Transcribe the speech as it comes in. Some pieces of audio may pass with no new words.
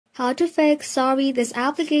How to fix sorry this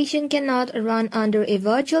application cannot run under a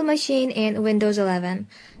virtual machine in Windows 11.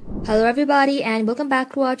 Hello everybody and welcome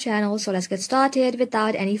back to our channel. So let's get started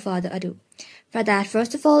without any further ado. For that,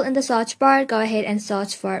 first of all, in the search bar, go ahead and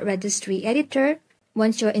search for Registry Editor.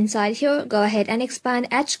 Once you're inside here, go ahead and expand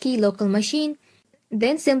H key local machine.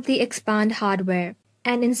 Then simply expand hardware.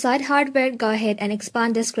 And inside hardware, go ahead and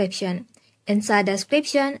expand description. Inside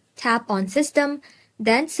description, tap on system.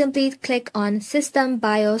 Then simply click on System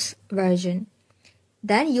BIOS version.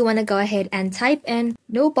 Then you want to go ahead and type in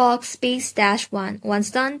no box space -1. Once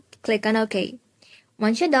done, click on OK.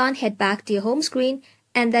 Once you're done, head back to your home screen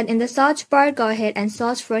and then in the search bar, go ahead and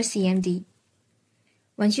search for CMD.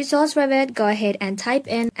 Once you search for it, go ahead and type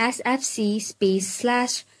in sfc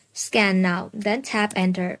 /scan now. Then tap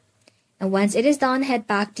enter. And once it is done, head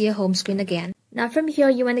back to your home screen again. Now from here,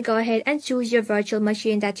 you want to go ahead and choose your virtual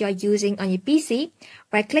machine that you are using on your PC.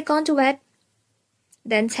 Right click onto it.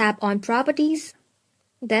 Then tap on Properties.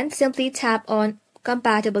 Then simply tap on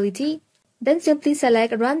Compatibility. Then simply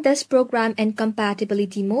select Run this program in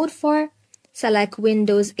compatibility mode for. Select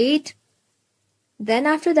Windows 8. Then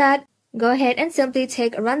after that, go ahead and simply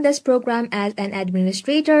tick Run this program as an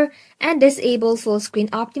administrator and disable full screen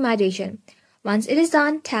optimization. Once it is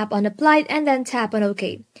done, tap on Apply and then tap on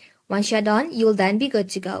OK. Once you're done, you'll then be good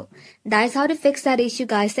to go. That is how to fix that issue,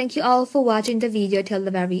 guys. Thank you all for watching the video till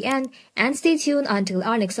the very end and stay tuned until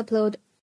our next upload.